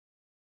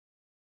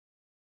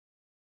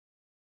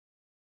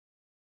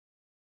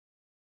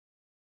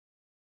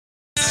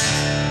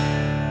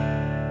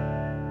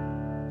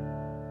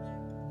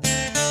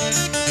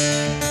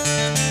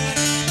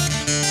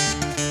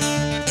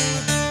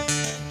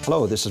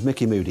Hello, this is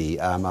Micky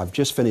Moody. I've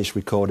just finished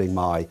recording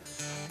my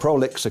Pro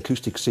Licks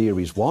Acoustic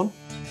Series 1.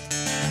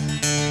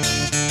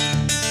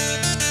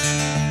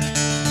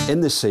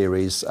 In this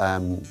series,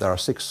 there are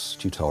 6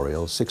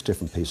 tutorials, 6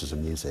 different pieces of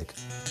music.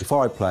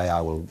 Before I play, I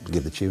will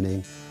give the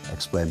tuning,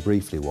 explain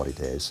briefly what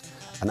it is,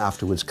 and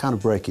afterwards kind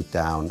of break it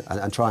down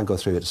and try and go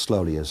through it as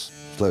slowly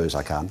as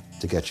I can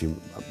to get you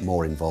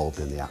more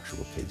involved in the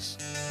actual piece.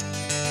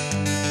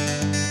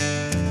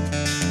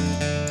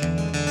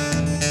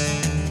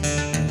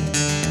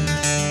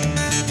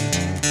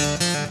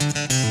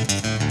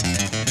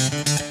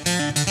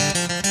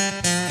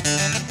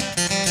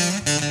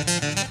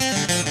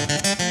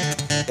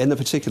 In the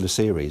particular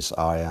series,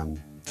 I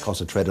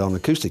concentrated on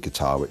acoustic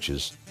guitar, which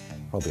is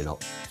probably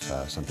not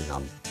something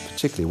I'm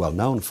particularly well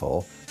known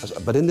for.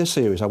 But in this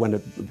series, I went a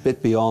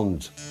bit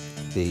beyond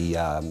the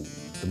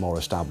more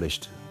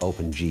established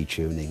open G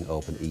tuning,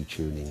 open E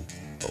tuning,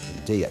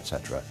 open D,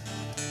 etc.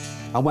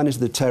 I went into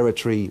the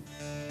territory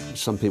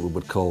some people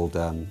would call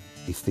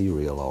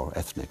ethereal or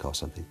ethnic or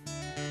something.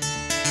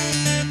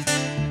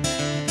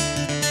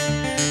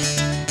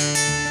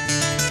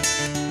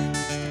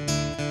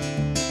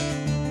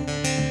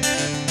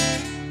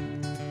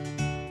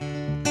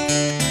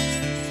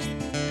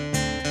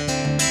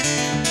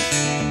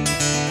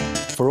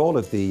 For all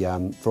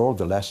of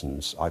the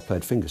lessons, I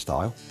played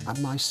fingerstyle,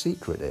 and my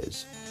secret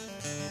is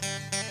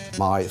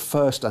my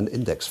first and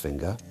index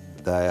finger.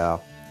 They are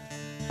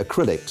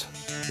acrylic.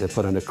 They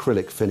put an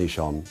acrylic finish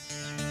on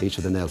each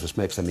of the nails, which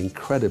makes them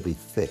incredibly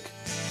thick.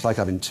 It's like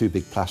having 2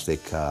 big plastic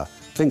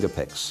finger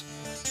picks,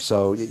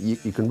 so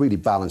you can really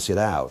balance it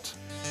out.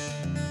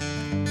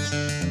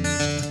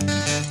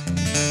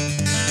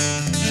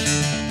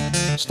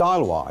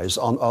 Style-wise,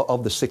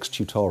 of the 6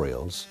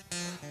 tutorials,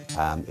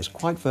 it's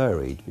quite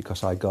varied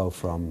because I go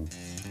from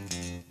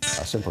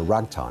a simple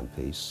ragtime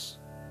piece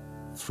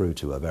through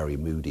to a very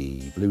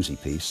moody, bluesy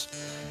piece,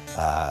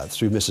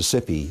 through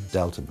Mississippi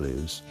Delta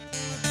blues.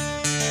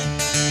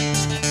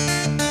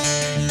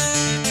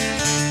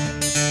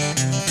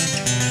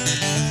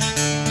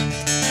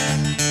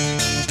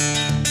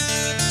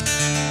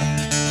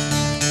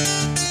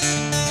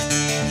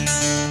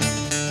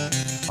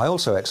 I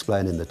also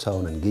explain in the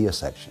tone and gear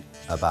section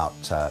about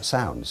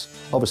sounds.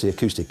 Obviously,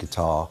 acoustic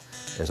guitar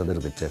is a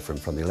little bit different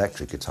from the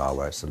electric guitar,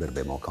 where it's a little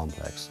bit more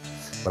complex.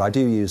 But I do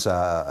use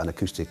an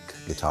acoustic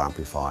guitar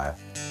amplifier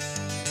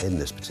in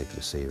this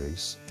particular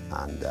series,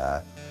 and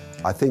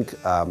I think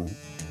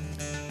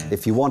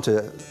if you want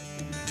to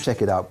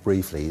check it out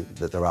briefly,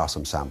 that there are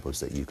some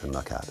samples that you can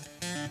look at.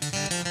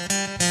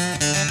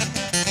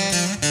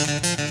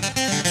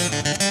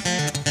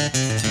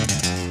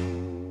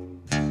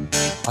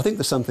 I think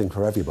there's something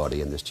for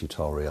everybody in this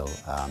tutorial,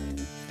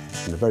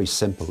 from a very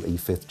simple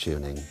E5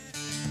 tuning,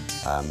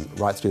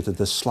 right through to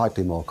the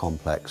slightly more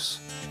complex,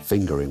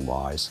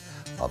 fingering-wise,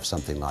 of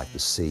something like the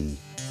C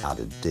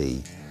added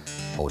D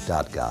or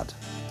dadgad,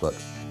 but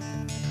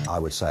I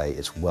would say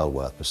it's well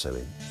worth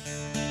pursuing.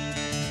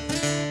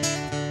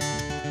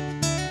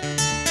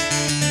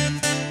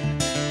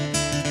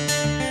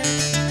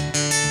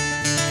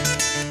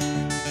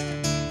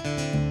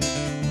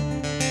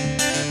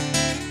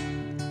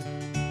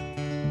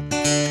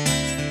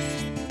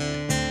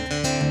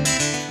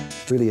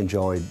 Really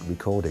enjoyed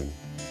recording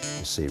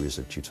this series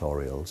of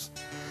tutorials.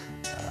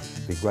 It's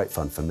been great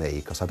fun for me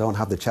because I don't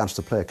have the chance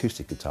to play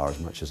acoustic guitar as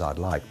much as I'd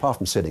like, apart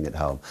from sitting at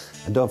home.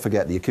 And don't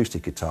forget, the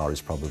acoustic guitar is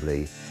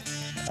probably,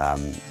 well,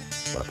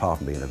 apart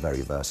from being a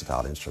very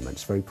versatile instrument,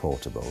 it's very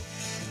portable.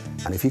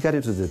 And if you get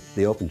into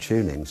the open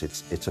tunings,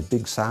 it's a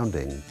big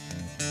sounding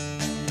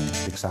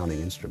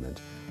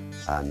instrument,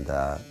 and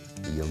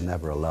you're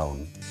never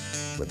alone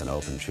with an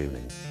open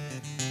tuning.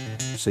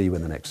 See you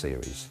in the next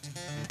series.